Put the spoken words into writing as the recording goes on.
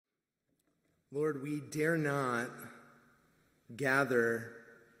Lord, we dare not gather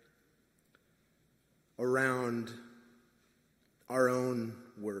around our own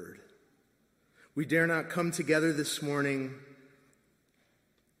word. We dare not come together this morning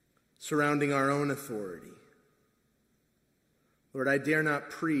surrounding our own authority. Lord, I dare not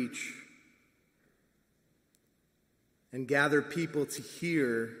preach and gather people to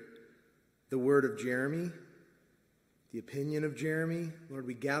hear the word of Jeremy, the opinion of Jeremy. Lord,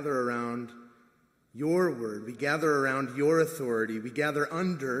 we gather around your word. We gather around your authority. We gather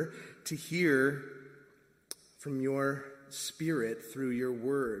under to hear from your Spirit through your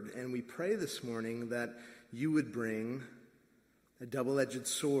word. And we pray this morning that you would bring a double-edged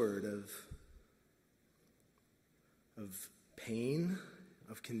sword of pain,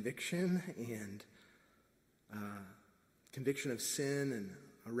 of conviction, and conviction of sin, and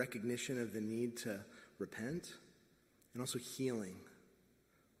a recognition of the need to repent, and also healing.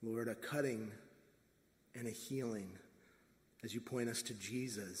 Lord, a cutting and a healing as you point us to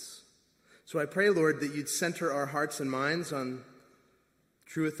Jesus. So I pray, Lord, that you'd center our hearts and minds on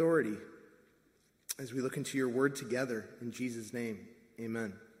true authority as we look into your word together. In Jesus' name,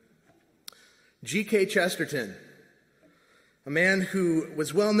 amen. G.K. Chesterton, a man who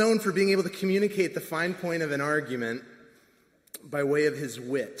was well known for being able to communicate the fine point of an argument by way of his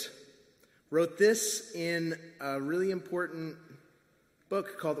wit, wrote this in a really important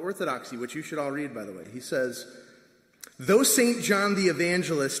book called Orthodoxy, which you should all read, by the way. He says, "Though St. John the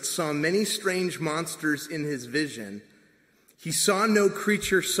Evangelist saw many strange monsters in his vision, he saw no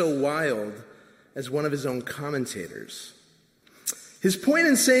creature so wild as one of his own commentators." His point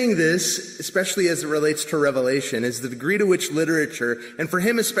in saying this, especially as it relates to Revelation, is the degree to which literature, and for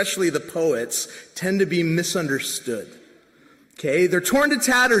him especially the poets, tend to be misunderstood. Okay, they're torn to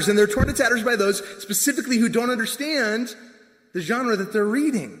tatters, and they're torn to tatters by those specifically who don't understand the genre that they're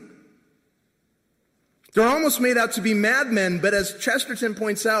reading. They're almost made out to be madmen, but as Chesterton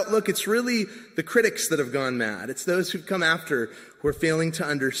points out, look, it's really the critics that have gone mad. It's those who've come after who are failing to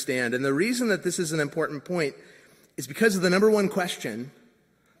understand. And the reason that this is an important point is because of the number one question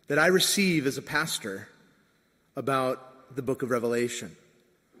that I receive as a pastor about the book of Revelation.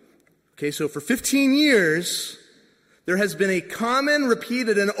 Okay, so for 15 years, there has been a common,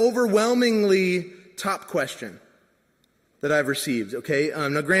 repeated, and overwhelmingly top question that I've received. Okay,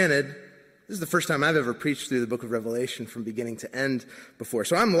 now granted, this is the first time I've ever preached through the book of Revelation from beginning to end before.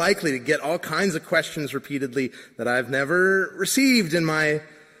 So I'm likely to get all kinds of questions repeatedly that I've never received in my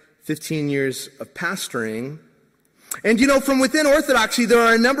 15 years of pastoring. And you know, from within Orthodoxy, there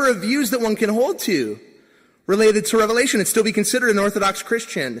are a number of views that one can hold to related to Revelation and still be considered an Orthodox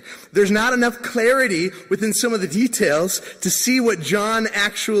Christian. There's not enough clarity within some of the details to see what John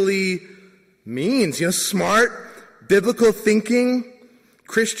actually means. You know, smart, biblical thinking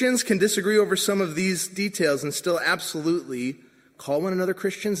Christians can disagree over some of these details and still absolutely call one another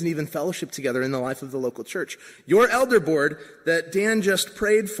Christians and even fellowship together in the life of the local church. Your elder board that Dan just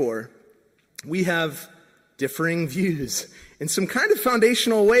prayed for, we have differing views in some kind of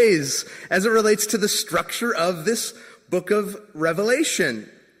foundational ways as it relates to the structure of this book of Revelation.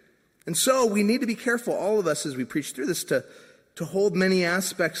 And so we need to be careful, all of us, as we preach through this, to hold many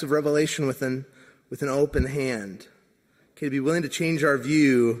aspects of Revelation with an open hand. Okay, to be willing to change our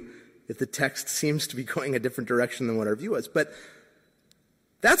view if the text seems to be going a different direction than what our view is. But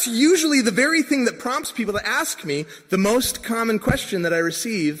that's usually the very thing that prompts people to ask me the most common question that I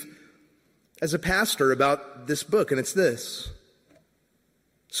receive as a pastor about this book, and it's this: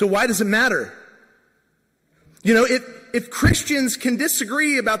 so why does it matter? You know, if Christians can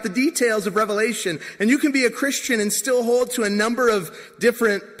disagree about the details of Revelation, and you can be a Christian and still hold to a number of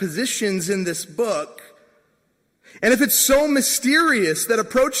different positions in this book, and if it's so mysterious that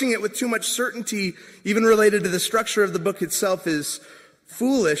approaching it with too much certainty, even related to the structure of the book itself, is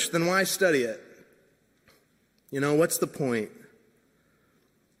foolish, then why study it? You know, what's the point?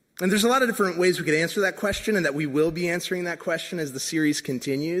 And there's a lot of different ways we could answer that question, and that we will be answering that question as the series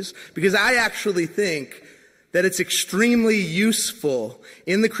continues, because I actually think that it's extremely useful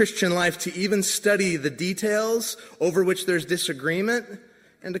in the Christian life to even study the details over which there's disagreement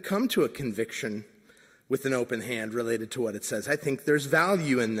and to come to a conviction with an open hand related to what it says. I think there's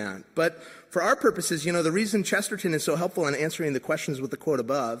value in that. But for our purposes, you know, the reason Chesterton is so helpful in answering the questions with the quote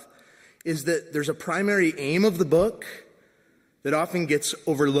above is that there's a primary aim of the book that often gets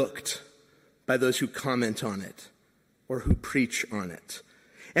overlooked by those who comment on it or who preach on it.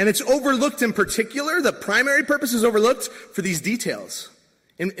 And it's overlooked in particular, the primary purpose is overlooked for these details,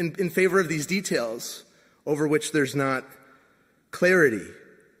 in favor of these details over which there's not clarity.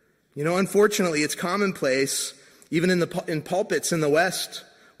 You know, unfortunately, it's commonplace, even in pulpits in the West,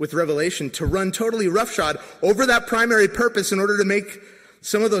 with Revelation, to run totally roughshod over that primary purpose in order to make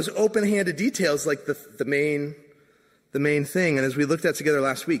some of those open-handed details like the main thing. And as we looked at together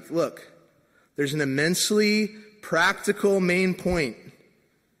last week, look, there's an immensely practical main point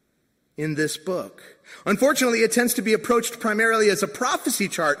in this book. Unfortunately, it tends to be approached primarily as a prophecy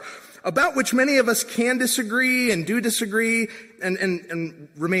chart about which many of us can disagree and do disagree and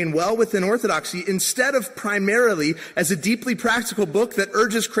remain well within orthodoxy, instead of primarily as a deeply practical book that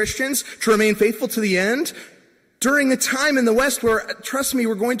urges Christians to remain faithful to the end during a time in the West where, trust me,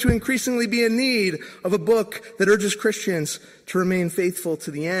 we're going to increasingly be in need of a book that urges Christians to remain faithful to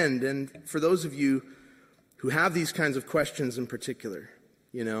the end. And for those of you who have these kinds of questions in particular,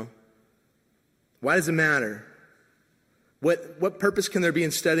 why does it matter? What purpose can there be in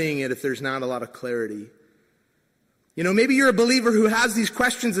studying it if there's not a lot of clarity? Maybe you're a believer who has these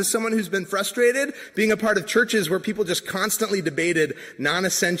questions as someone who's been frustrated being a part of churches where people just constantly debated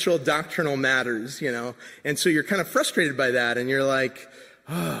non-essential doctrinal matters, and so you're kind of frustrated by that, and you're like,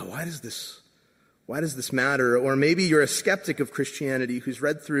 oh, why does this matter? Or maybe you're a skeptic of Christianity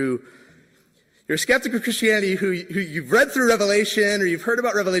You're a skeptic of Christianity who you've read through Revelation or you've heard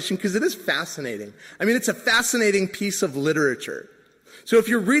about Revelation because it is fascinating. I mean, it's a fascinating piece of literature. So if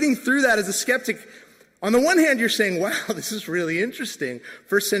you're reading through that as a skeptic, on the one hand, you're saying, wow, this is really interesting,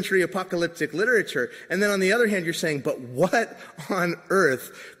 first century apocalyptic literature. And then on the other hand, you're saying, but what on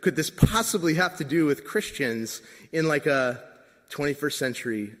earth could this possibly have to do with Christians in like a 21st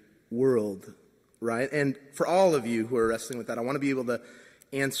century world, right? And for all of you who are wrestling with that, I want to be able to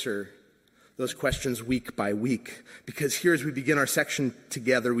answer those questions week by week. Because here as we begin our section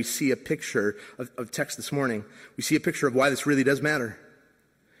together, we see a picture of text this morning. We see a picture of why this really does matter.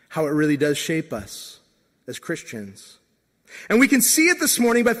 How it really does shape us as Christians. And we can see it this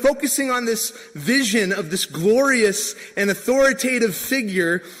morning by focusing on this vision of this glorious and authoritative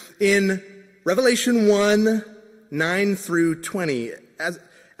figure in Revelation 1, 9 through 20.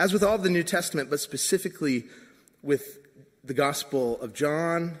 As with all of the New Testament, but specifically with the Gospel of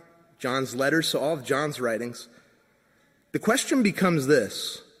John, John's letters, so all of John's writings, the question becomes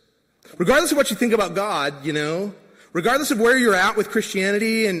this. Regardless of what you think about God, regardless of where you're at with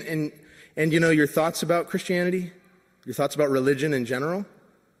Christianity and your thoughts about Christianity, your thoughts about religion in general,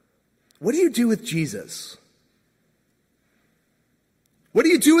 what do you do with Jesus? What do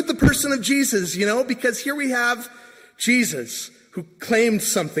you do with the person of Jesus, Because here we have Jesus who claimed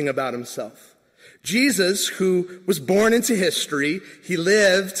something about himself. Jesus, who was born into history, he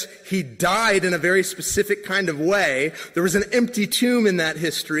lived, he died in a very specific kind of way. There was an empty tomb in that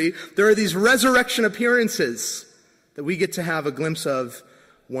history. There are these resurrection appearances that we get to have a glimpse of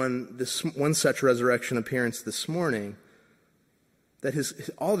one such resurrection appearance this morning that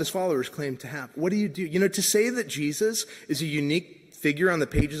all of his followers claim to have. What do you do? To say that Jesus is a unique figure on the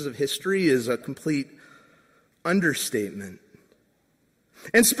pages of history is a complete understatement.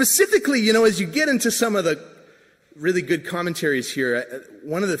 And specifically, as you get into some of the really good commentaries here,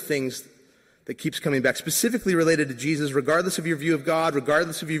 one of the things that keeps coming back, specifically related to Jesus, regardless of your view of God,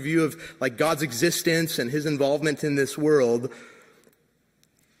 regardless of your view of God's existence and his involvement in this world,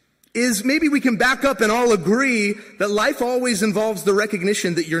 is maybe we can back up and all agree that life always involves the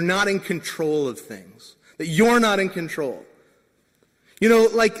recognition that you're not in control of things, that you're not in control.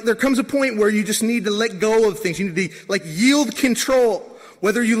 There comes a point where you just need to let go of things. You need to yield control.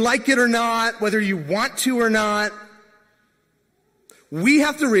 Whether you like it or not, whether you want to or not, we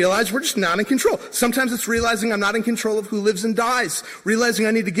have to realize we're just not in control. Sometimes it's realizing I'm not in control of who lives and dies. Realizing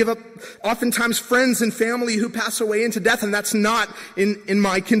I need to give up, oftentimes, friends and family who pass away into death, and that's not in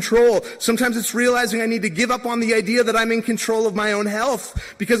my control. Sometimes it's realizing I need to give up on the idea that I'm in control of my own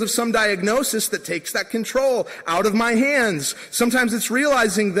health because of some diagnosis that takes that control out of my hands. Sometimes it's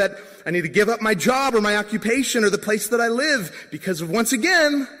realizing that I need to give up my job or my occupation or the place that I live because of, once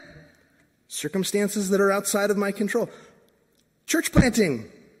again, circumstances that are outside of my control. Church planting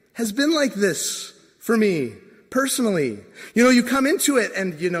has been like this for me personally. You come into it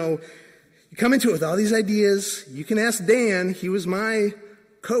and, you come into it with all these ideas. You can ask Dan. He was my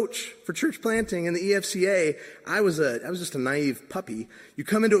coach for church planting in the EFCA. I was just a naive puppy. You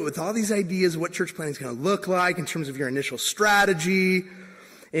come into it with all these ideas of what church planting is going to look like in terms of your initial strategy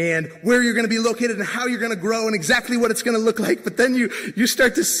and where you're going to be located and how you're going to grow and exactly what it's going to look like. But then you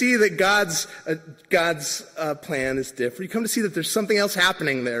start to see that God's plan is different. You come to see that there's something else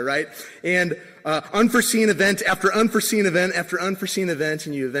happening there, right? And unforeseen event after unforeseen event after unforeseen event,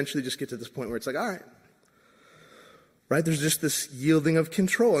 and you eventually just get to this point where it's like, all right. Right? There's just this yielding of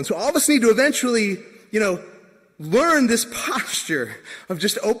control. And so all of us need to eventually, learn this posture of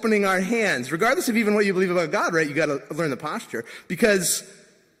just opening our hands. Regardless of even what you believe about God, right? You got to learn the posture. Because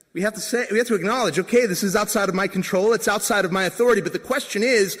We have to acknowledge, okay, this is outside of my control, it's outside of my authority, but the question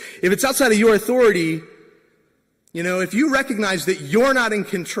is, if it's outside of your authority, if you recognize that you're not in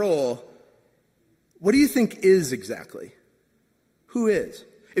control, what do you think is exactly? Who is?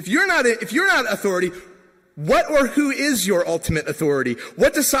 If you're not authority, what or who is your ultimate authority?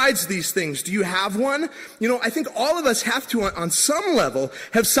 What decides these things? Do you have one? I think all of us have to, on some level,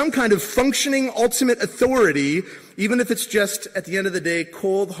 have some kind of functioning ultimate authority, even if it's just, at the end of the day,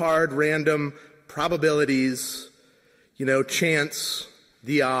 cold, hard, random probabilities, chance,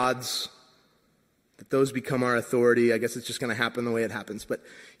 the odds, that those become our authority. I guess it's just going to happen the way it happens. But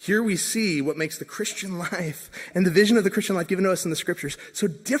here we see what makes the Christian life and the vision of the Christian life given to us in the Scriptures so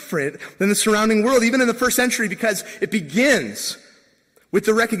different than the surrounding world, even in the first century, because it begins with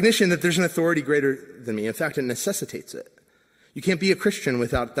the recognition that there's an authority greater than me. In fact, it necessitates it. You can't be a Christian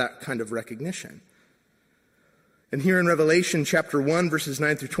without that kind of recognition. And here in Revelation chapter 1, verses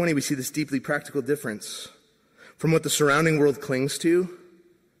 9 through 20, we see this deeply practical difference from what the surrounding world clings to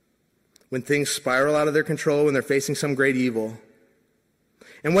when things spiral out of their control, when they're facing some great evil,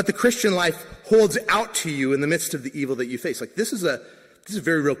 and what the Christian life holds out to you in the midst of the evil that you face. This is a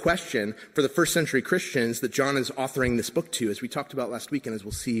very real question for the first century Christians that John is authoring this book to, as we talked about last week and as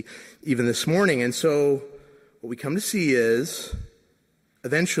we'll see even this morning. And so what we come to see is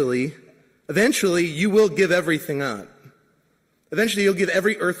eventually you will give everything up. Eventually you'll give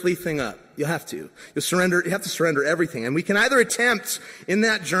every earthly thing up. You'll have to. You have to surrender everything. And we can either attempt in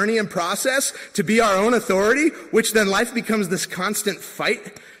that journey and process to be our own authority, which then life becomes this constant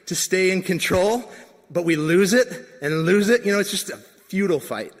fight to stay in control, but we lose it and lose it. It's just a futile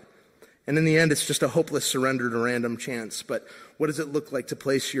fight. And in the end, it's just a hopeless surrender to random chance. But what does it look like to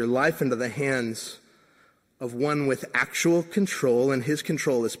place your life into the hands of one with actual control, and his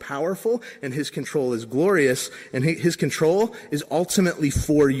control is powerful, and his control is glorious, and his control is ultimately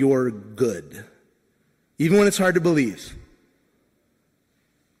for your good, even when it's hard to believe.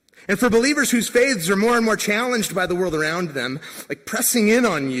 And for believers whose faiths are more and more challenged by the world around them, pressing in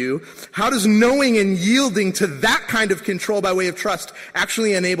on you, how does knowing and yielding to that kind of control by way of trust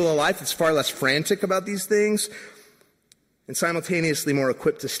actually enable a life that's far less frantic about these things and simultaneously more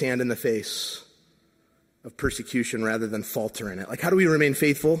equipped to stand in the face of persecution rather than falter in it? How do we remain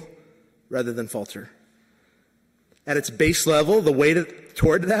faithful rather than falter? At its base level, the way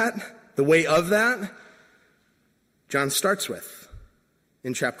toward that, the way of that, John starts with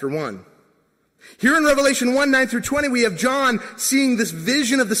in chapter 1. Here in Revelation 1, 9 through 20, we have John seeing this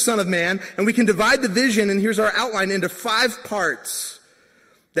vision of the Son of Man, and we can divide the vision, and here's our outline, into 5 parts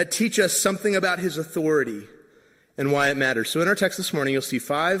that teach us something about his authority and why it matters. So in our text this morning, you'll see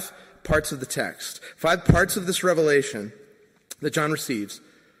 5 parts of the text, 5 parts of this revelation that John receives.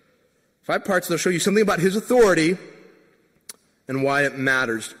 5 parts that'll show you something about his authority and why it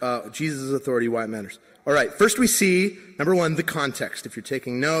matters. Jesus' authority, why it matters. All right, first we see, number 1, the context, if you're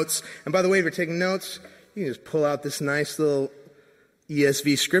taking notes. And by the way, if you're taking notes, you can just pull out this nice little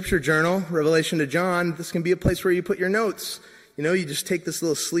ESV scripture journal, Revelation to John. This can be a place where you put your notes. You just take this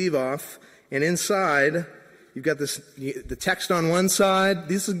little sleeve off, and inside you've got the text on one side.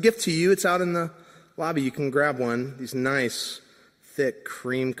 This is a gift to you. It's out in the lobby. You can grab one. These nice, thick,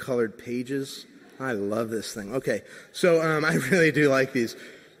 cream-colored pages. I love this thing. Okay, so I really do like these.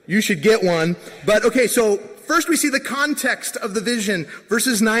 You should get one. But okay, so first we see the context of the vision.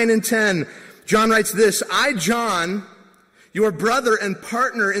 Verses 9 and 10. John writes this, I, John, your brother and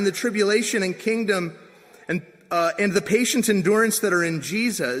partner in the tribulation and kingdom and the patient endurance that are in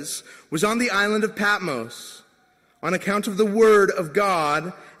Jesus, was on the island of Patmos on account of the word of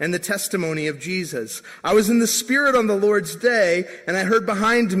God and the testimony of Jesus. I was in the Spirit on the Lord's day, and I heard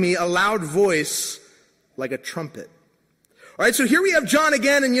behind me a loud voice like a trumpet. All right, so here we have John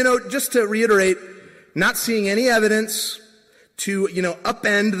again, and just to reiterate, not seeing any evidence to,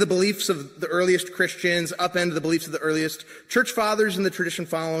 upend the beliefs of the earliest Christians, upend the beliefs of the earliest church fathers in the tradition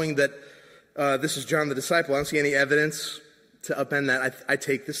following that this is John the disciple. I don't see any evidence to upend that. I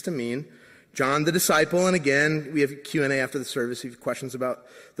take this to mean John the disciple, and again, we have Q&A after the service. If you have questions about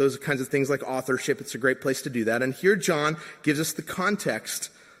those kinds of things like authorship, it's a great place to do that. And here John gives us the context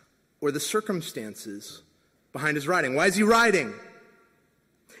or the circumstances behind his writing. Why is he writing?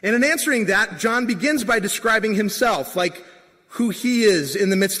 And in answering that, John begins by describing himself, who he is in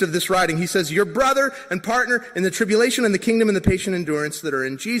the midst of this writing. He says, your brother and partner in the tribulation and the kingdom and the patient endurance that are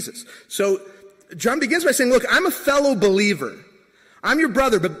in Jesus. So John begins by saying, look, I'm a fellow believer. I'm your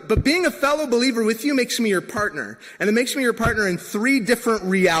brother, but being a fellow believer with you makes me your partner. And it makes me your partner in 3 different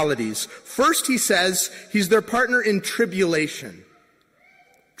realities. First, he says he's their partner in tribulation.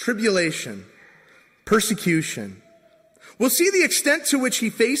 Tribulation. Persecution. We'll see the extent to which he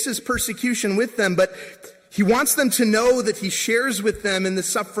faces persecution with them, but he wants them to know that he shares with them in the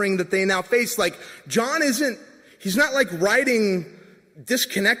suffering that they now face. Like, John he's not like writing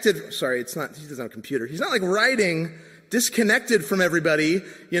disconnected, he doesn't have a computer. He's not like writing disconnected from everybody,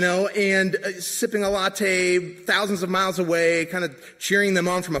 and sipping a latte thousands of miles away, kind of cheering them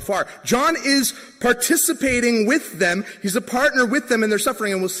on from afar. John is participating with them. He's a partner with them in their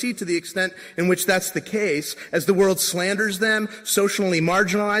suffering, and we'll see to the extent in which that's the case as the world slanders them, socially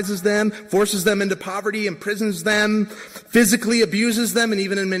marginalizes them, forces them into poverty, imprisons them, physically abuses them, and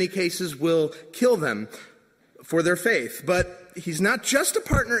even in many cases will kill them for their faith. But he's not just a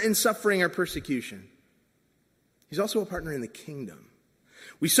partner in suffering or persecution. He's also a partner in the kingdom.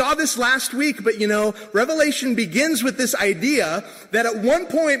 We saw this last week, but Revelation begins with this idea that at one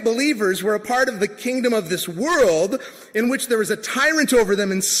point believers were a part of the kingdom of this world in which there was a tyrant over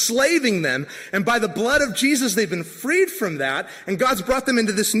them enslaving them. And by the blood of Jesus, they've been freed from that. And God's brought them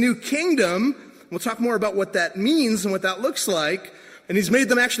into this new kingdom. We'll talk more about what that means and what that looks like. And he's made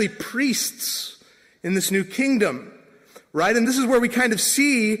them actually priests in this new kingdom, right? And this is where we kind of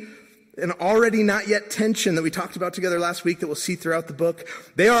see an already not yet tension that we talked about together last week that we'll see throughout the book.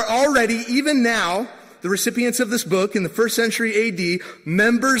 They are already, even now, the recipients of this book in the 1st century AD,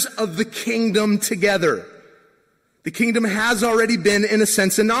 members of the kingdom together. The kingdom has already been, in a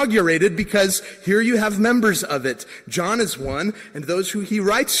sense, inaugurated because here you have members of it. John is one, and those who he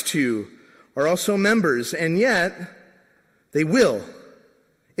writes to are also members, and yet they will,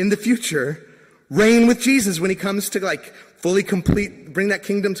 in the future, reign with Jesus when he comes to fully bring that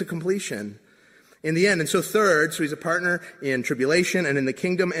kingdom to completion in the end. And so third, so he's a partner in tribulation and in the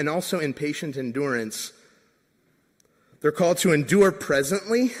kingdom and also in patient endurance. They're called to endure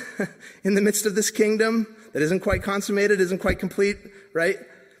presently in the midst of this kingdom that isn't quite consummated, isn't quite complete, right?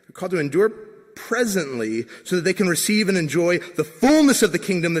 They're called to endure presently so that they can receive and enjoy the fullness of the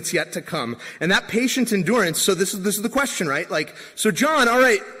kingdom that's yet to come. And that patient endurance, so this is the question, right? So John, all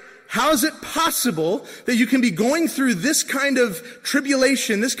right, how is it possible that you can be going through this kind of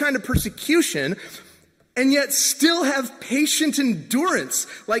tribulation, this kind of persecution, and yet still have patient endurance?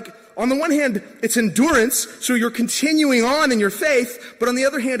 On the one hand, it's endurance, so you're continuing on in your faith, but on the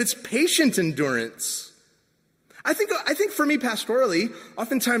other hand, it's patient endurance. I think for me pastorally,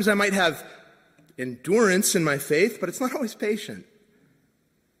 oftentimes I might have endurance in my faith, but it's not always patient.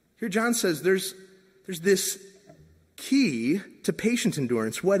 Here John says there's this key to patient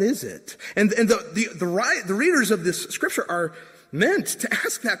endurance. What is it? And the readers of this scripture are meant to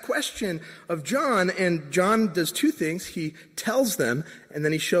ask that question of John, and John does two things. He tells them, and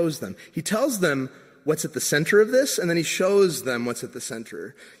then he shows them. He tells them what's at the center of this, and then he shows them what's at the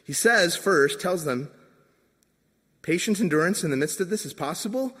center. He says, tells them, patient endurance in the midst of this is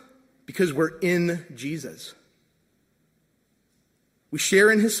possible because we're in Jesus. We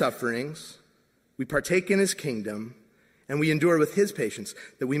share in his sufferings, we partake in his kingdom, and we endure with his patience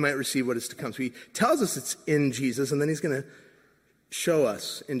that we might receive what is to come. So he tells us it's in Jesus, and then he's going to show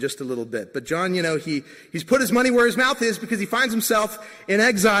us in just a little bit. But John, he's put his money where his mouth is because he finds himself in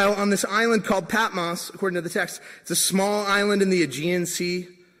exile on this island called Patmos, according to the text. It's a small island in the Aegean Sea,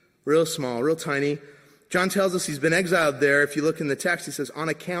 real small, real tiny. John tells us he's been exiled there. If you look in the text, he says, on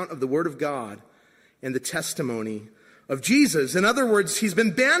account of the word of God and the testimony of Jesus. In other words, he's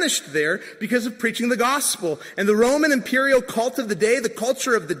been banished there because of preaching the gospel. And the Roman imperial cult of the day, the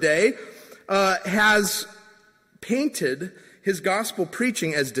culture of the day, has painted his gospel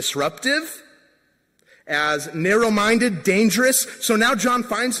preaching as disruptive, as narrow-minded, dangerous. So now John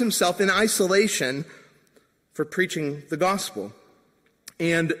finds himself in isolation for preaching the gospel.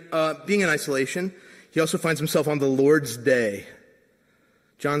 And being in isolation, he also finds himself on the Lord's Day.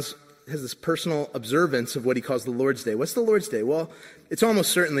 John has this personal observance of what he calls the Lord's Day. What's the Lord's Day? Well, it's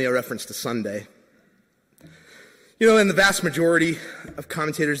almost certainly a reference to Sunday. In the vast majority of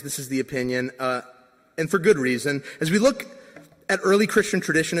commentators, this is the opinion, and for good reason. As we look at early Christian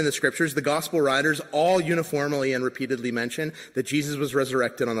tradition in the scriptures, the gospel writers all uniformly and repeatedly mention that Jesus was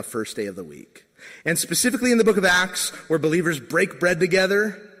resurrected on the first day of the week. And specifically in the book of Acts, where believers break bread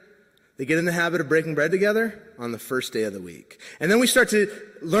together, they get in the habit of breaking bread together on the first day of the week. And then we start to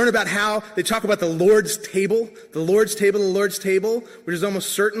learn about how they talk about the Lord's table, which is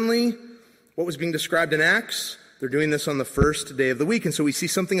almost certainly what was being described in Acts. They're doing this on the first day of the week. And so we see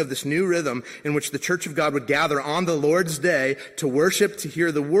something of this new rhythm in which the church of God would gather on the Lord's Day to worship, to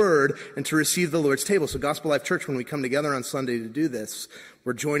hear the word, and to receive the Lord's table. So Gospel Life Church, when we come together on Sunday to do this,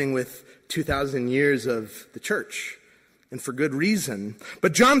 we're joining with 2,000 years of the church. And for good reason.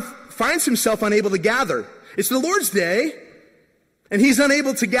 But John finds himself unable to gather. It's the Lord's Day, And he's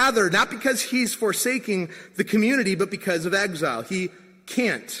unable to gather, not because he's forsaking the community, but because of exile. He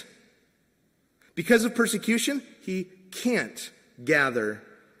can't. Because of persecution, he can't gather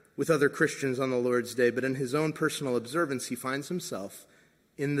with other Christians on the Lord's Day, but in his own personal observance, he finds himself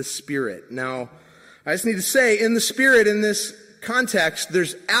in the Spirit. Now, I just need to say, in the Spirit, in this context,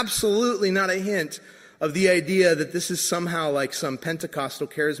 there's absolutely not a hint of the idea that this is somehow like some Pentecostal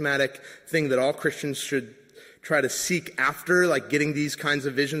charismatic thing that all Christians should try to seek after, like getting these kinds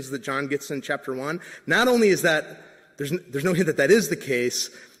of visions that John gets in chapter 1. Not only is that, there's no hint that that is the case,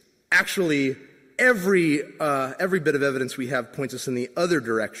 actually, every bit of evidence we have points us in the other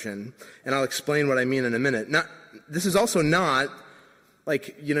direction, and I'll explain what I mean in a minute. This is also not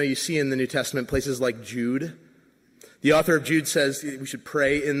like, you see in the New Testament places like Jude. The author of Jude says we should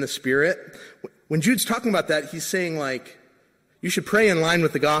pray in the Spirit. When Jude's talking about that, he's saying like, you should pray in line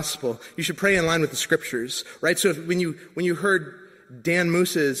with the gospel. You should pray in line with the scriptures, right? So when you heard Dan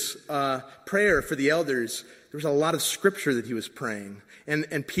Moose's prayer for the elders, there was a lot of scripture that he was praying.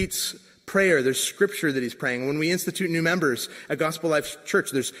 And Pete's prayer, there's scripture that he's praying. When we institute new members at Gospel Life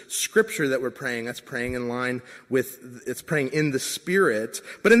Church, there's scripture that we're praying. That's praying in line with, it's praying in the Spirit.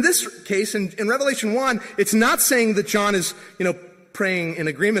 But in this case, in Revelation 1, it's not saying that John is, praying in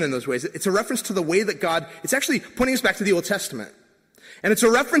agreement in those ways. It's a reference to the way that God, it's actually pointing us back to the Old Testament. And it's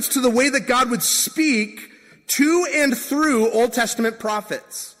a reference to the way that God would speak to and through Old Testament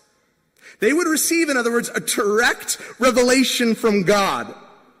prophets. They would receive, in other words, a direct revelation from God.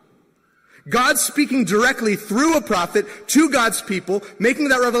 God speaking directly through a prophet to God's people, making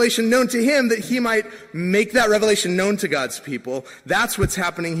that revelation known to him that he might make that revelation known to God's people. That's what's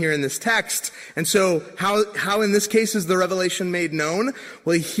happening here in this text. And so how in this case is the revelation made known?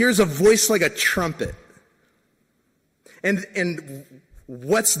 Well, he hears a voice like a trumpet. And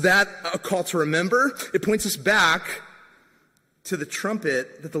what's that a call to remember? It points us back to the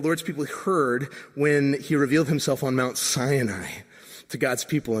trumpet that the Lord's people heard when he revealed himself on Mount Sinai to God's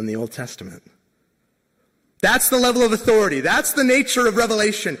people in the Old Testament. That's the level of authority. That's the nature of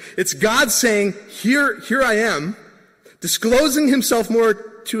revelation. It's God saying, here I am, disclosing himself more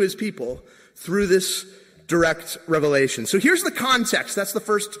to his people through this direct revelation. So here's the context. That's the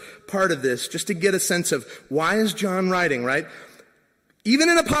first part of this, just to get a sense of why is John writing, right? Even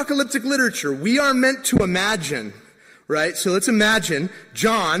in apocalyptic literature, we are meant to imagine, right? So let's imagine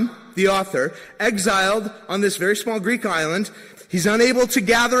John, the author, exiled on this very small Greek island. He's unable to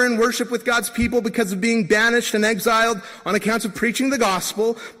gather and worship with God's people because of being banished and exiled on account of preaching the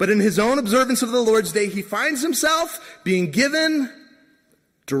gospel. But in his own observance of the Lord's Day, he finds himself being given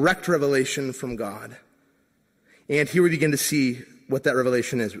direct revelation from God. And here we begin to see what that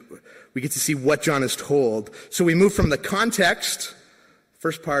revelation is. We get to see what John is told. So we move from the context,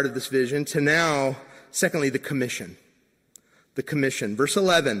 first part of this vision, to now, secondly, the commission. The commission. Verse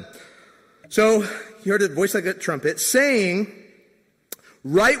 11. So you heard a voice like a trumpet saying,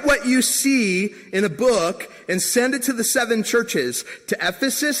 write what you see in a book and send it to the 7 churches, to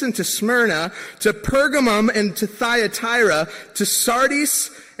Ephesus and to Smyrna, to Pergamum and to Thyatira, to Sardis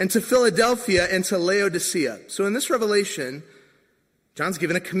and to Philadelphia and to Laodicea. So in this revelation, John's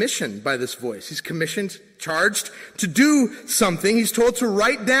given a commission by this voice. He's commissioned, charged to do something. He's told to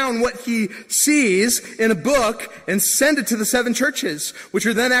write down what he sees in a book and send it to the 7 churches, which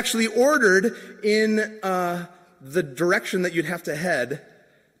are then actually ordered in the direction that you'd have to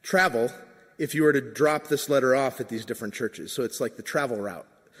travel if you were to drop this letter off at these different churches. So it's like the travel route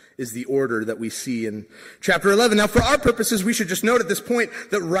is the order that we see in chapter 11. Now, for our purposes, we should just note at this point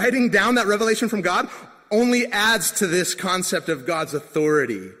that writing down that revelation from God only adds to this concept of God's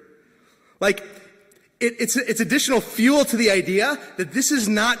authority. Like, it's additional fuel to the idea that this is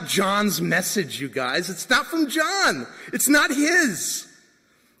not John's message, you guys. It's not from John. It's not his.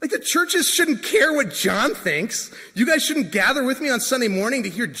 Like, the churches shouldn't care what John thinks. You guys shouldn't gather with me on Sunday morning to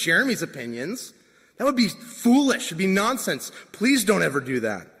hear Jeremy's opinions. That would be foolish. It'd be nonsense. Please don't ever do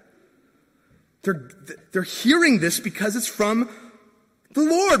that. They're hearing this because it's from the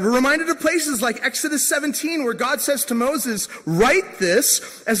Lord. We're reminded of places like Exodus 17 where God says to Moses, write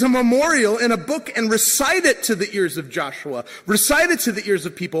this as a memorial in a book and recite it to the ears of Joshua. Recite it to the ears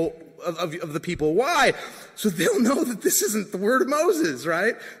of people, of the people. Why? So they'll know that this isn't the word of Moses,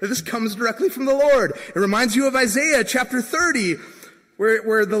 right? That this comes directly from the Lord. It reminds you of Isaiah chapter 30,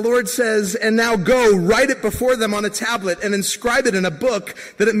 where the Lord says, and now go, write it before them on a tablet and inscribe it in a book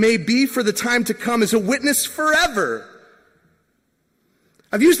that it may be for the time to come as a witness forever.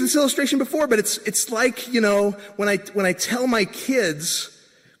 I've used this illustration before, but it's like, when I tell my kids,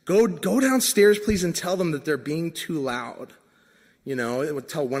 go downstairs, please, and tell them that they're being too loud. It would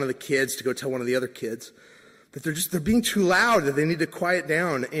tell one of the kids to go tell one of the other kids. that they're being too loud, that they need to quiet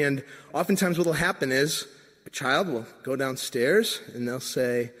down. And oftentimes what will happen is a child will go downstairs and they'll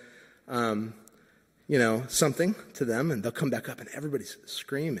say, something to them, and they'll come back up and everybody's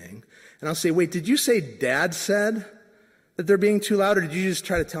screaming. And I'll say, wait, did you say Dad said that they're being too loud, or did you just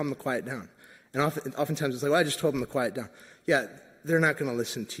try to tell them to quiet down? And oftentimes it's like, well, I just told them to quiet down. Yeah, they're not going to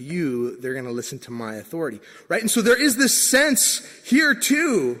listen to you. They're going to listen to my authority, right? And so there is this sense here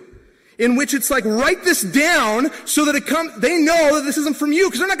too, in which it's like, write this down so that they know that this isn't from you,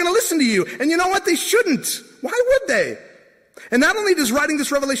 because they're not going to listen to you. And you know what? They shouldn't. Why would they? And not only does writing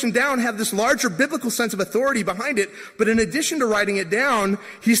this revelation down have this larger biblical sense of authority behind it, but in addition to writing it down,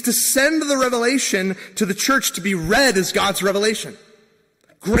 he's to send the revelation to the church to be read as God's revelation.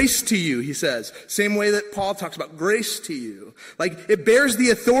 Grace to you, he says. Same way that Paul talks about grace to you. Like, it bears the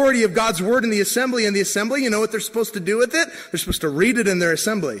authority of God's word in the assembly. In the assembly, you know what they're supposed to do with it? They're supposed to read it in their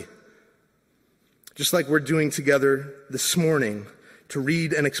assembly. Just like we're doing together this morning, to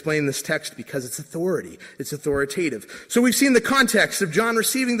read and explain this text, because it's authority. It's authoritative. So we've seen the context of John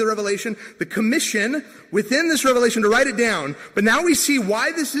receiving the revelation, the commission within this revelation to write it down. But now we see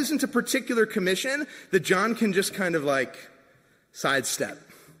why this isn't a particular commission that John can just kind of like sidestep.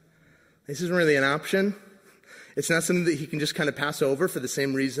 This isn't really an option. It's not something that he can just kind of pass over for the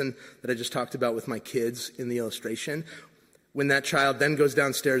same reason that I just talked about with my kids in the illustration. When that child then goes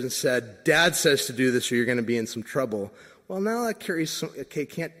downstairs and said, Dad says to do this or you're going to be in some trouble. Well, now that carries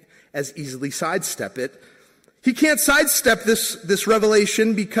can't as easily sidestep it. He can't sidestep this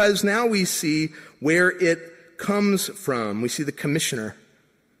revelation, because now we see where it comes from. We see the commissioner.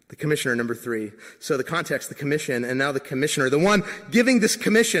 The commissioner, number 3. So the context, the commission, and now the commissioner, the one giving this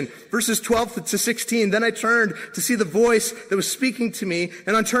commission. Verses 12 to 16, then I turned to see the voice that was speaking to me,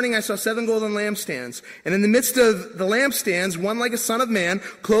 and on turning I saw 7 golden lampstands. And in the midst of the lampstands, one like a son of man,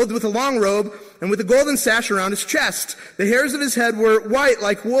 clothed with a long robe, and with a golden sash around his chest. The hairs of his head were white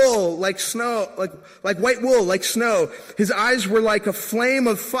like wool, like snow, like white wool, like snow. His eyes were like a flame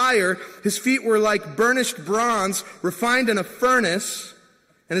of fire. His feet were like burnished bronze, refined in a furnace.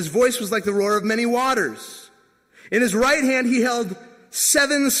 And his voice was like the roar of many waters. In his right hand he held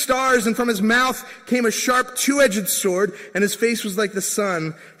 7 stars, and from his mouth came a sharp 2-edged sword, and his face was like the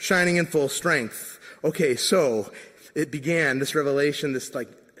sun shining in full strength. Okay, so it began, this revelation, this like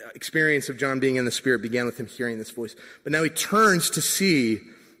experience of John being in the Spirit began with him hearing this voice. But now he turns to see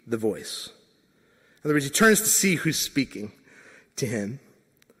the voice. In other words, he turns to see who's speaking to him,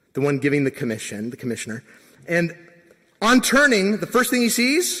 the one giving the commission, the commissioner. And on turning, the first thing he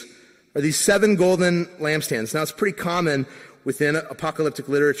sees are these 7 golden lampstands. Now, it's pretty common within apocalyptic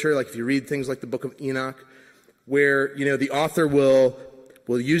literature, like if you read things like the book of Enoch, where, the author will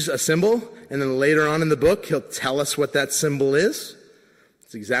use a symbol, and then later on in the book, he'll tell us what that symbol is.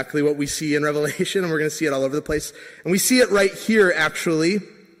 It's exactly what we see in Revelation, and we're going to see it all over the place. And we see it right here, actually.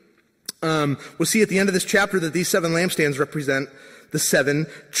 We'll see at the end of this chapter that these 7 lampstands represent the 7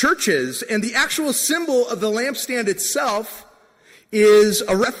 churches. And the actual symbol of the lampstand itself is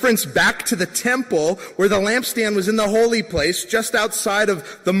a reference back to the temple, where the lampstand was in the holy place, just outside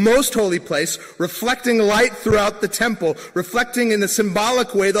of the most holy place, reflecting light throughout the temple, reflecting in a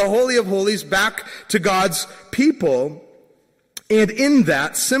symbolic way the Holy of Holies back to God's people. And in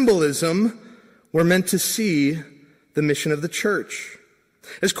that symbolism, we're meant to see the mission of the church.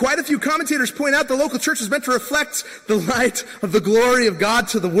 As quite a few commentators point out, the local church is meant to reflect the light of the glory of God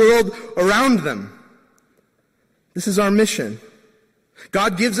to the world around them. This is our mission.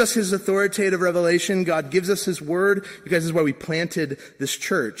 God gives us his authoritative revelation. God gives us his word. You guys, this is why we planted this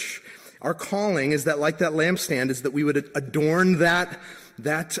church. Our calling is that, like that lampstand, is that we would adorn that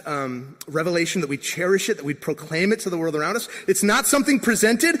revelation, that we cherish it, that we proclaim it to the world around us. It's not something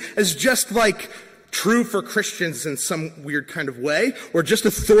presented as just like true for Christians in some weird kind of way, or just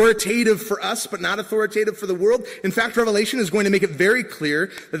authoritative for us, but not authoritative for the world. In fact, Revelation is going to make it very clear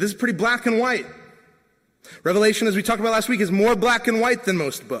that this is pretty black and white. Revelation, as we talked about last week, is more black and white than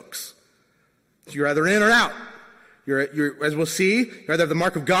most books. So you're either in or out. You're, as we'll see, you either have the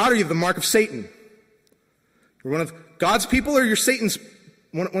mark of God or you have the mark of Satan. You're one of God's people or you're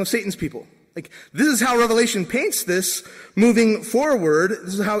one of Satan's people. Like, this is how Revelation paints this moving forward.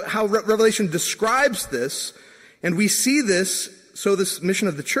 This is how Revelation describes this. And we see this, so this mission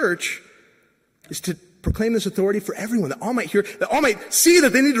of the church is to proclaim this authority for everyone, that all might hear, that all might see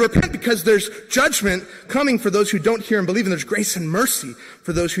that they need to repent, because there's judgment coming for those who don't hear and believe, and there's grace and mercy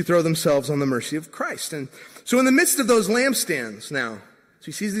for those who throw themselves on the mercy of Christ. And so in the midst of those lampstands now, so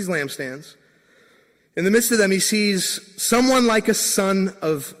he sees these lampstands. In the midst of them, he sees someone like a son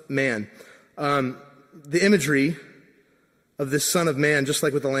of man. The imagery of this son of man, just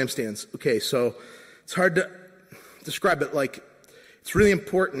like with the lampstands. Okay, so it's hard to describe it like it's really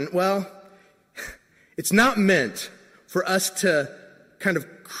important. Well, it's not meant for us to kind of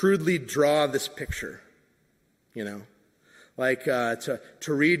crudely draw this picture, like to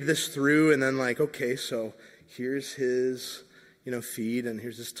read this through and then like, okay, so here's his, feet, and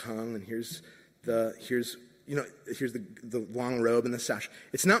here's his tongue, and here's the long robe and the sash.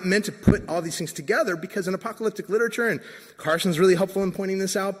 It's not meant to put all these things together, because in apocalyptic literature, and Carson's really helpful in pointing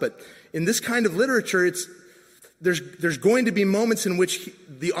this out, but in this kind of literature, there's going to be moments in which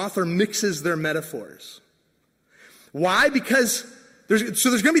the author mixes their metaphors. Why? Because there's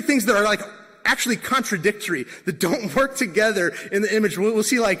going to be things that are like actually contradictory, that don't work together in the image. We'll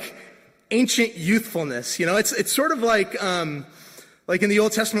see like ancient youthfulness. It's sort of like in the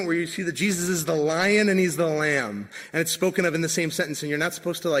Old Testament where you see that Jesus is the lion and he's the lamb, and it's spoken of in the same sentence, and you're not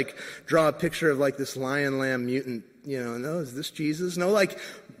supposed to like draw a picture of like this lion, lamb, mutant, no, is this Jesus? No, like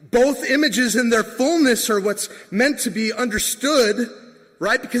both images in their fullness are what's meant to be understood,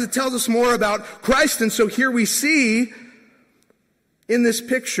 right? Because it tells us more about Christ. And so here we see in this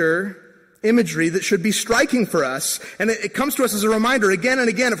picture imagery that should be striking for us. And it comes to us as a reminder again and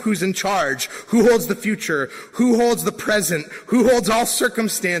again of who's in charge, who holds the future, who holds the present, who holds all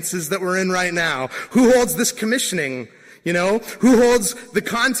circumstances that we're in right now, who holds this commissioning, who holds the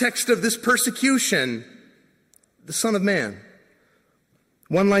context of this persecution. The Son of Man.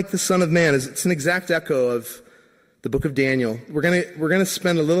 One like the Son of Man it's an exact echo of the book of Daniel. We're gonna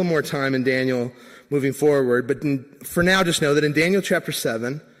spend a little more time in Daniel moving forward, but for now just know that in Daniel chapter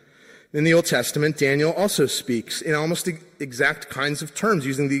 7, in the Old Testament, Daniel also speaks in almost exact kinds of terms,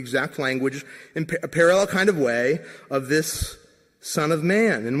 using the exact language in a parallel kind of way of this Son of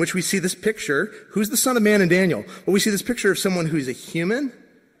Man, in which we see this picture. Who's the Son of Man in Daniel? Well, we see this picture of someone who's a human,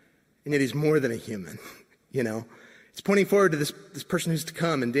 and yet he's more than a human. It's pointing forward to this person who's to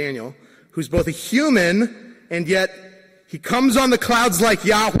come in Daniel, who's both a human, and yet he comes on the clouds like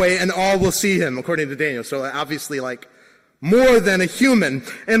Yahweh, and all will see him, according to Daniel. So obviously like more than a human.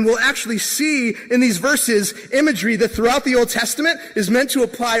 And we'll actually see in these verses imagery that throughout the Old Testament is meant to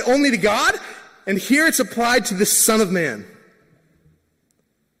apply only to God, and here it's applied to the Son of Man.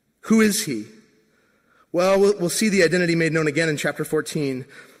 Who is he? Well, we'll see the identity made known again in chapter 14,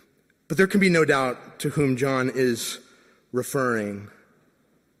 but there can be no doubt to whom John is referring.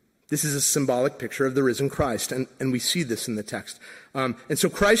 This is a symbolic picture of the risen Christ, and we see this in the text. And so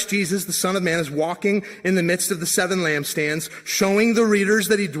Christ Jesus, the Son of Man, is walking in the midst of the 7 lampstands, showing the readers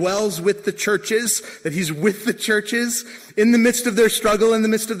that he dwells with the churches, that he's with the churches in the midst of their struggle, in the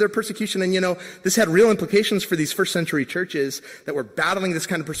midst of their persecution. And this had real implications for these first century churches that were battling this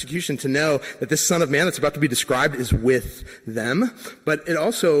kind of persecution, to know that this Son of Man that's about to be described is with them. But it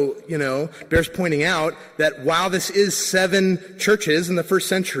also, bears pointing out that while this is 7 churches in the first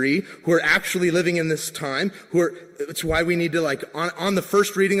century who are actually living in this time, it's why we need to, on the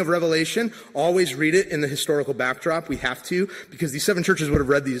first reading of Revelation, always read it in the historical backdrop. We have to, because these 7 churches would have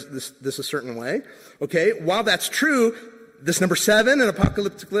read this a certain way. Okay, while that's true, this number 7 in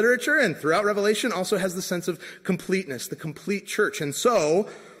apocalyptic literature and throughout Revelation also has the sense of completeness, the complete church. And so,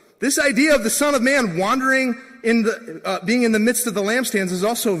 this idea of the Son of Man wandering being in the midst of the lampstands is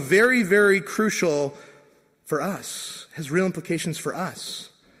also very, very crucial for us. It has real implications for us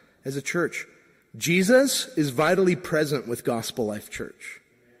as a church. Jesus is vitally present with Gospel Life Church.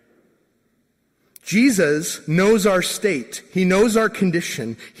 Jesus knows our state. He knows our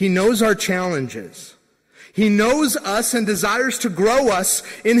condition. He knows our challenges. He knows us and desires to grow us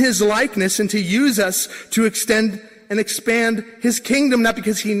in his likeness and to use us to extend and expand his kingdom, not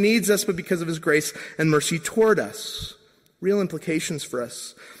because he needs us, but because of his grace and mercy toward us. Real implications for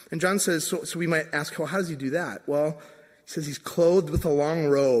us. And John says, so we might ask, well, how does he do that? Well, he says he's clothed with a long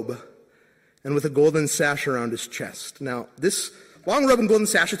robe and with a golden sash around his chest. Now, this long robe and golden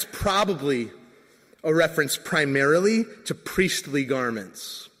sash, it's probably a reference primarily to priestly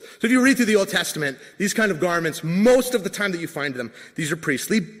garments. So if you read through the Old Testament, these kind of garments, most of the time that you find them, these are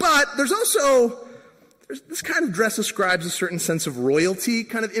priestly. But there's this kind of dress ascribes a certain sense of royalty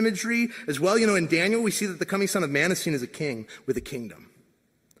kind of imagery as well. In Daniel, we see that the coming Son of Man is seen as a king with a kingdom.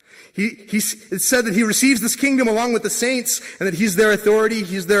 It's said that he receives this kingdom along with the saints, and that he's their authority,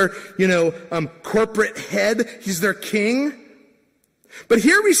 he's their, corporate head, he's their king. But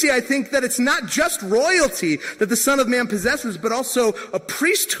here we see, I think, that it's not just royalty that the Son of Man possesses, but also a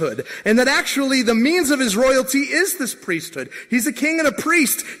priesthood, and that actually the means of his royalty is this priesthood. He's a king and a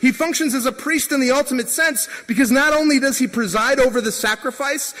priest. He functions as a priest in the ultimate sense, because not only does he preside over the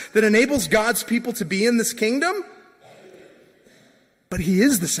sacrifice that enables God's people to be in this kingdom, but he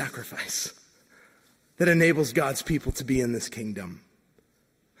is the sacrifice that enables God's people to be in this kingdom.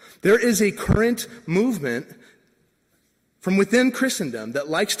 There is a current movement from within Christendom that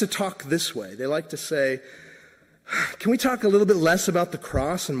likes to talk this way. They like to say, can we talk a little bit less about the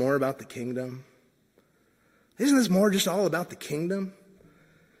cross and more about the kingdom? Isn't this more just all about the kingdom?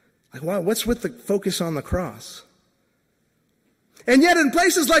 Like, wow, what's with the focus on the cross? And yet in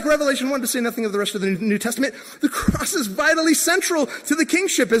places like Revelation 1, to say nothing of the rest of the New Testament, the cross is vitally central to the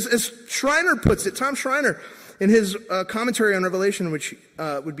kingship, as Schreiner puts it, Tom Schreiner, in his commentary on Revelation, which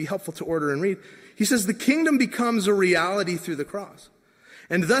would be helpful to order and read. He says, the kingdom becomes a reality through the cross.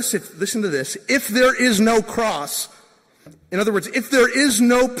 And thus, listen to this, if there is no cross, in other words, if there is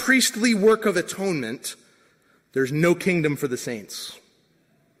no priestly work of atonement, there's no kingdom for the saints.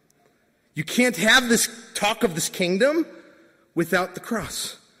 You can't have this talk of this kingdom without the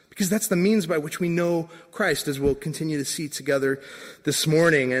cross, because that's the means by which we know Christ, as we'll continue to see together this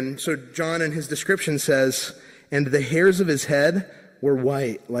morning. And so John in his description says, and the hairs of his head were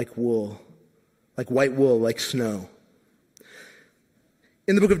white like wool, like white wool, like snow.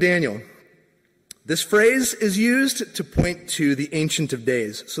 In the book of Daniel, this phrase is used to point to the Ancient of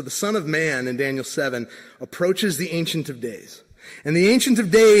Days. So the Son of Man in Daniel 7 approaches the Ancient of Days. And the Ancient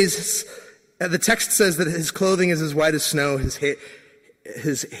of Days, the text says that his clothing is as white as snow, the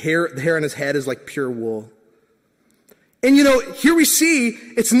hair on his head is like pure wool. And here we see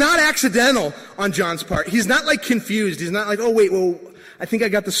it's not accidental on John's part. He's not like confused. He's not like, oh wait, well, I think I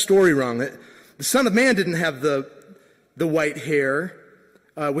got the story wrong. The Son of Man didn't have the white hair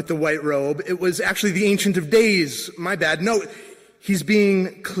with the white robe. It was actually the Ancient of Days. My bad. No, he's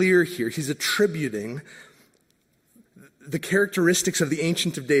being clear here. He's attributing the characteristics of the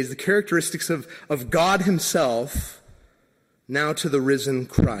Ancient of Days, the characteristics of God himself, now to the risen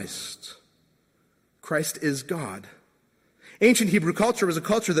Christ. Christ is God. Ancient Hebrew culture was a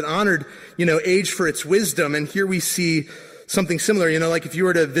culture that honored, age for its wisdom, and here we see something similar. Like if you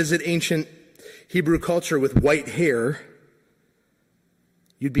were to visit ancient Hebrew culture with white hair,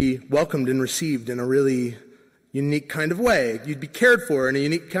 you'd be welcomed and received in a really unique kind of way. You'd be cared for in a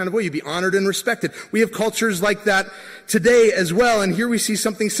unique kind of way. You'd be honored and respected. We have cultures like that today as well, and here we see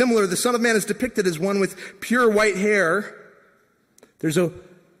something similar. The Son of Man is depicted as one with pure white hair. There's a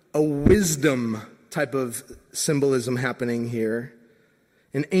wisdom type of symbolism happening here,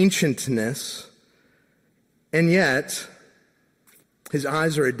 an ancientness, and yet his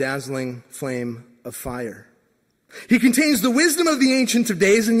eyes are a dazzling flame of fire. He contains the wisdom of the Ancient of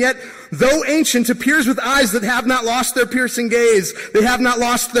Days, and yet, though ancient, appears with eyes that have not lost their piercing gaze. They have not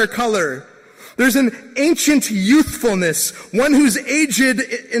lost their color. There's an ancient youthfulness, one who's aged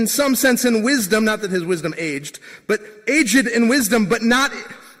in some sense in wisdom, not that his wisdom aged, but aged in wisdom, but not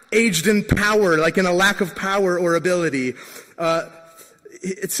aged in power, like in a lack of power or ability.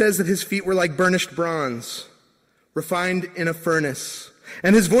 It says that his feet were like burnished bronze, refined in a furnace.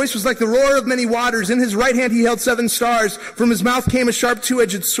 And his voice was like the roar of many waters. In his right hand he held 7 stars. From his mouth came a sharp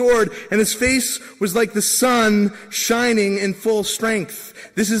 2-edged sword, and his face was like the sun shining in full strength.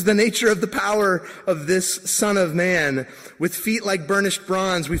 This is the nature of the power of this Son of Man. With feet like burnished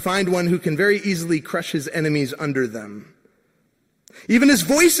bronze, we find one who can very easily crush his enemies under them. Even his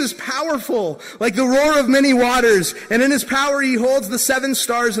voice is powerful, like the roar of many waters. And in his power he holds the 7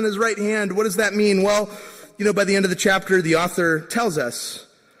 stars in his right hand. What does that mean? Well, by the end of the chapter, the author tells us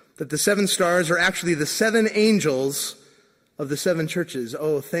that the 7 stars are actually the 7 angels of the 7 churches.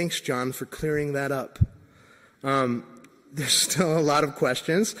 Oh, thanks, John, for clearing that up. There's still a lot of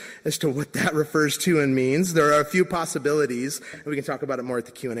questions as to what that refers to and means. There are a few possibilities, and we can talk about it more at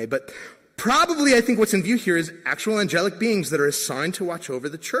the Q&A. But probably, I think what's in view here is actual angelic beings that are assigned to watch over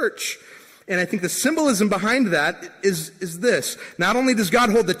the church. And I think the symbolism behind that is this. Not only does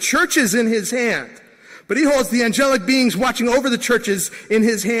God hold the churches in his hand, but he holds the angelic beings watching over the churches in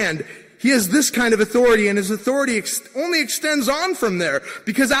his hand. He has this kind of authority, and his authority only extends on from there,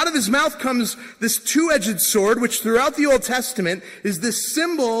 because out of his mouth comes this 2-edged sword, which throughout the Old Testament is this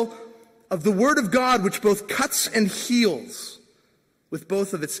symbol of the Word of God, which both cuts and heals with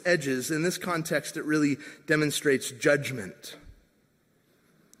both of its edges. In this context, it really demonstrates judgment.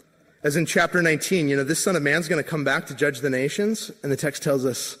 As in chapter 19, this Son of Man's going to come back to judge the nations, and the text tells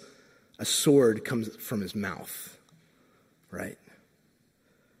us a sword comes from his mouth, right?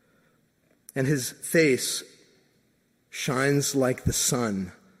 And his face shines like the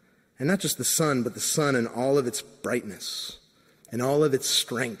sun. And not just the sun, but the sun in all of its brightness and all of its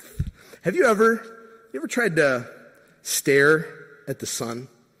strength. Have you ever tried to stare at the sun?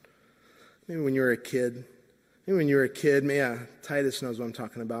 Maybe when you were a kid. Titus knows what I'm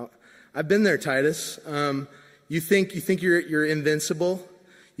talking about. I've been there, Titus. You think you're invincible.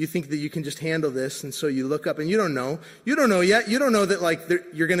 You think that you can just handle this, and so you look up, and you don't know. You don't know yet. You don't know that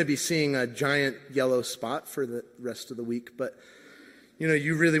you're going to be seeing a giant yellow spot for the rest of the week, but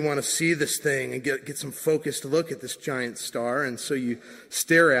you really want to see this thing and get some focused look at this giant star, and so you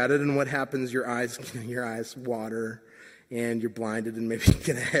stare at it, and what happens? Your eyes water, and you're blinded, and maybe you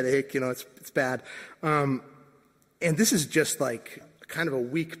get a headache. It's bad. And this is just like kind of a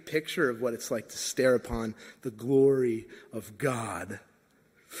weak picture of what it's like to stare upon the glory of God.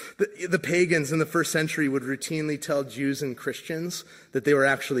 The pagans in the first century would routinely tell Jews and Christians that they were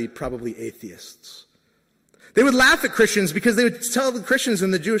actually probably atheists. They would laugh at Christians because they would tell the Christians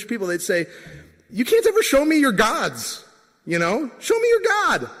and the Jewish people, they'd say, you can't ever show me your gods, Show me your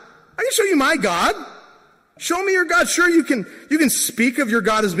God. I can show you my God. Show me your God. Sure, you can speak of your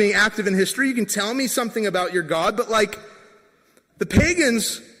God as being active in history. You can tell me something about your God, but the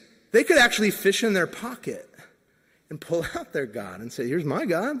pagans, they could actually fish in their pocket and pull out their God and say, here's my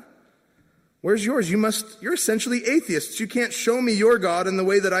God. Where's yours? You're essentially atheists. You can't show me your God in the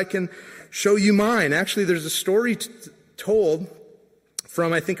way that I can show you mine. Actually, there's a story told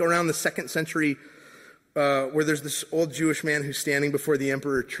from, I think, around the 2nd century where there's this old Jewish man who's standing before the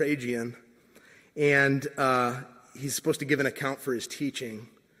Emperor Trajan, and he's supposed to give an account for his teaching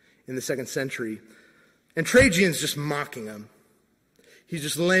in the 2nd century. And Trajan's just mocking him. He's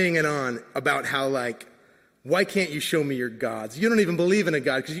just laying it on about how, why can't you show me your gods? You don't even believe in a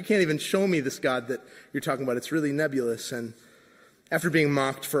God because you can't even show me this God that you're talking about. It's really nebulous. And after being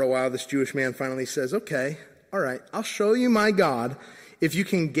mocked for a while, this Jewish man finally says, okay, all right, I'll show you my God if you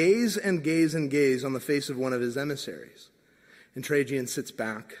can gaze and gaze and gaze on the face of one of his emissaries. And Trajan sits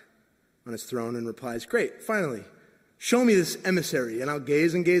back on his throne and replies, great, finally, show me this emissary, and I'll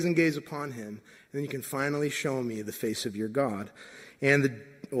gaze and gaze and gaze upon him, and then you can finally show me the face of your God. And the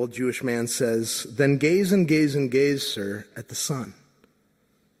old Jewish man says, then gaze and gaze and gaze, sir, at the sun.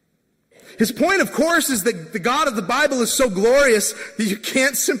 His point, of course, is that the God of the Bible is so glorious that you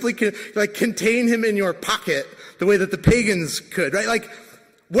can't simply contain him in your pocket the way that the pagans could, right?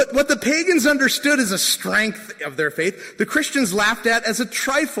 What the pagans understood as a strength of their faith, the Christians laughed at as a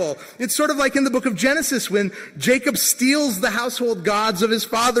trifle. It's sort of like in the book of Genesis when Jacob steals the household gods of his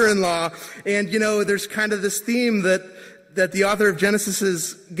father-in-law. And, there's kind of this theme that the author of Genesis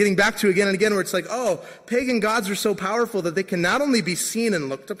is getting back to again and again, where it's pagan gods are so powerful that they can not only be seen and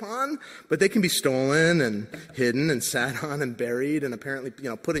looked upon, but they can be stolen and hidden and sat on and buried and apparently,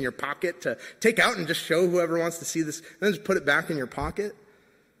 put in your pocket to take out and just show whoever wants to see this, and then just put it back in your pocket.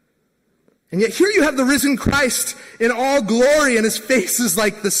 And yet here you have the risen Christ in all glory, and his face is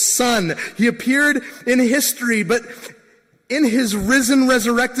like the sun. He appeared in history, but in his risen,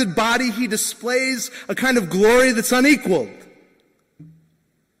 resurrected body, he displays a kind of glory that's unequaled.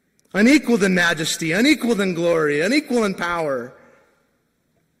 Unequaled in majesty, unequaled in glory, unequal in power.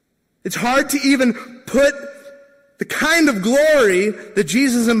 It's hard to even put the kind of glory that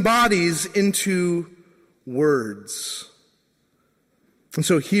Jesus embodies into words. And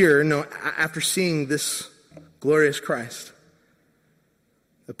so here, after seeing this glorious Christ,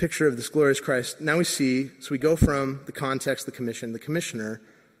 a picture of this glorious Christ, now we go from the context, the commission, the commissioner,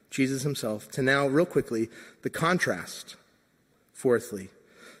 Jesus himself, to now, real quickly, the contrast. Fourthly,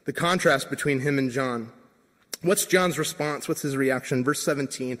 the contrast between him and John. What's John's response? What's his reaction? Verse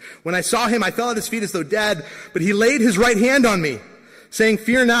 17, when I saw him, I fell at his feet as though dead, but he laid his right hand on me, saying,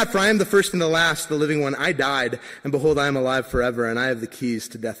 fear not, for I am the first and the last, the living one. I died, and behold, I am alive forever, and I have the keys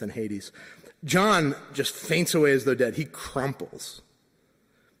to death and Hades. John just faints away as though dead. He crumples.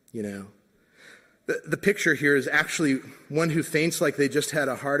 The picture here is actually one who faints like they just had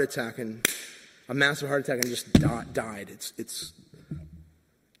a heart attack, and a massive heart attack, and just died. It's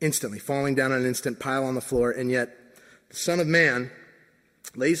instantly falling down on an instant, pile on the floor, and yet the Son of Man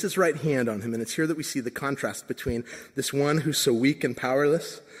lays his right hand on him, and it's here that we see the contrast between this one who's so weak and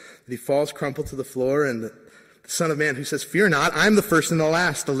powerless that he falls crumpled to the floor, and the Son of Man who says, fear not, I'm the first and the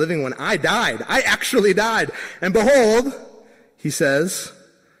last, the living one. I died. I actually died. And behold, he says,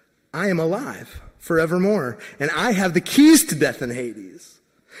 I am alive forevermore, and I have the keys to death and Hades.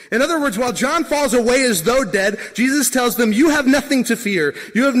 In other words, while John falls away as though dead, Jesus tells them, you have nothing to fear.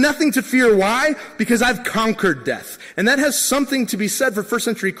 You have nothing to fear. Why? Because I've conquered death. And that has something to be said for first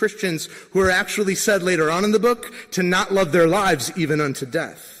century Christians who are actually said later on in the book to not love their lives even unto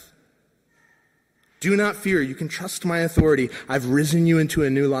death. Do not fear. You can trust my authority. I've risen you into a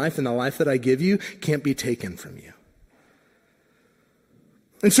new life, and the life that I give you can't be taken from you.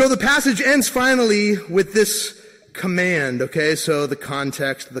 And so the passage ends finally with this command, okay? So the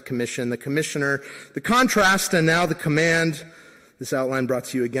context, the commission, the commissioner, the contrast, and now the command. This outline brought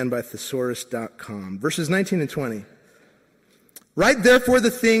to you again by thesaurus.com. Verses 19 and 20. Write therefore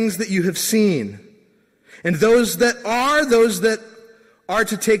the things that you have seen, and those that are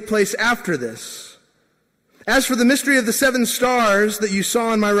to take place after this. As for the mystery of the 7 stars that you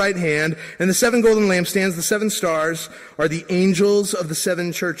saw in my right hand, and the 7 golden lampstands, the 7 stars are the angels of the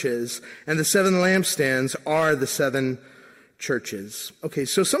 7 churches, and the 7 lampstands are the 7 churches. Okay,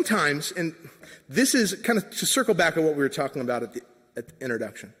 so sometimes, and this is kind of to circle back on what we were talking about at the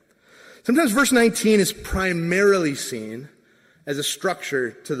introduction. Sometimes verse 19 is primarily seen as a structure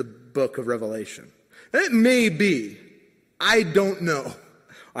to the book of Revelation. And it may be. I don't know.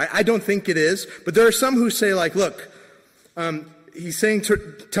 I don't think it is. But there are some who say, like, look, he's saying,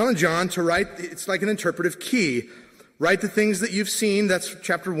 telling John to write, it's like an interpretive key. Write the things that you've seen, that's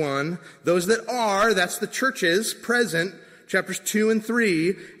chapter 1. Those that are, that's the churches present, chapters 2 and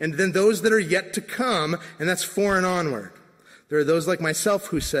 3. And then those that are yet to come, and that's 4 and onward. There are those like myself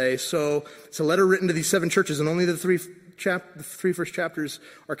who say, so it's a letter written to these 7 churches, and only the 3 first chapters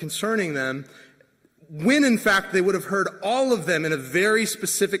are concerning them, when in fact they would have heard all of them in a very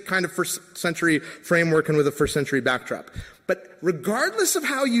specific kind of first century framework and with a first century backdrop. But regardless of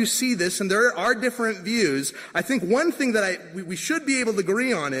how you see this, and there are different views, I think one thing that we should be able to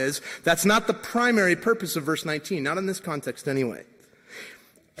agree on is that's not the primary purpose of verse 19, not in this context anyway.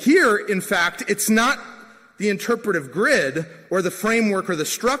 Here, in fact, it's not the interpretive grid or the framework or the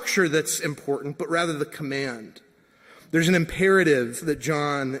structure that's important, but rather the command. There's an imperative that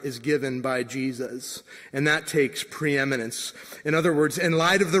John is given by Jesus, and that takes preeminence. In other words, in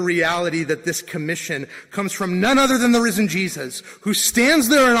light of the reality that this commission comes from none other than the risen Jesus, who stands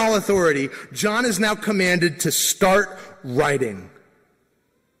there in all authority, John is now commanded to start writing.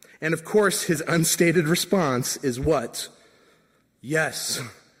 And of course, his unstated response is what? Yes,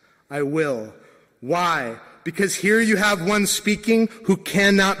 I will. Why? Because here you have one speaking who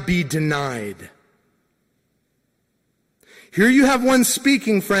cannot be denied. Here you have one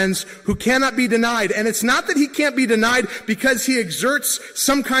speaking, friends, who cannot be denied. And it's not that he can't be denied because he exerts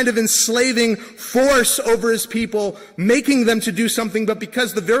some kind of enslaving force over his people, making them to do something, but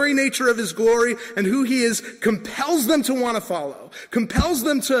because the very nature of his glory and who he is compels them to want to follow, compels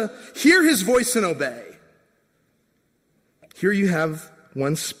them to hear his voice and obey. Here you have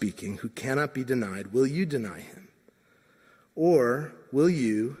one speaking who cannot be denied. Will you deny him? Or will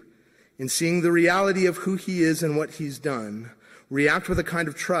you, in seeing the reality of who he is and what he's done, react with a kind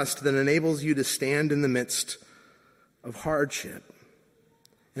of trust that enables you to stand in the midst of hardship?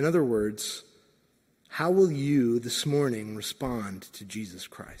 In other words, how will you this morning respond to Jesus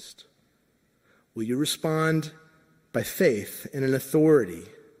Christ? Will you respond by faith in an authority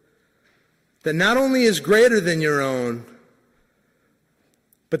that not only is greater than your own,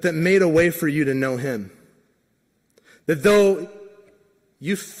 but that made a way for you to know him? That though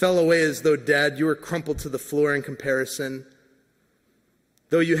you fell away as though dead, you were crumpled to the floor in comparison.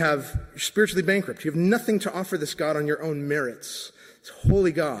 Though you're spiritually bankrupt, you have nothing to offer this God on your own merits. This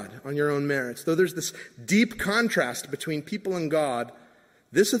holy God on your own merits. Though there's this deep contrast between people and God,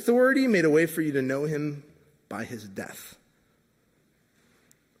 this authority made a way for you to know him by his death.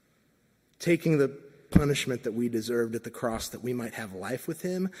 Taking the punishment that we deserved at the cross that we might have life with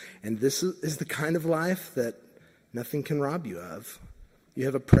him. And this is the kind of life that nothing can rob you of. You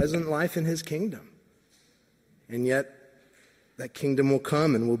have a present life in his kingdom. And yet, that kingdom will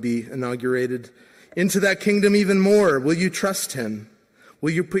come and will be inaugurated into that kingdom even more. Will you trust him?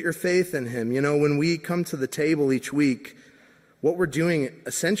 Will you put your faith in him? You know, when we come to the table each week, what we're doing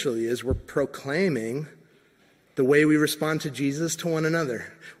essentially is we're proclaiming the way we respond to Jesus to one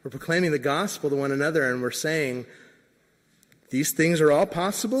another. We're proclaiming the gospel to one another, and we're saying these things are all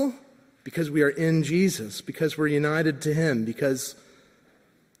possible because we are in Jesus, because we're united to him, because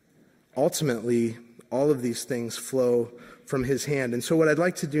ultimately, all of these things flow from his hand. And so what I'd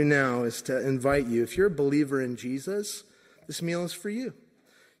like to do now is to invite you, if you're a believer in Jesus, this meal is for you.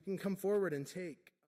 You can come forward and take.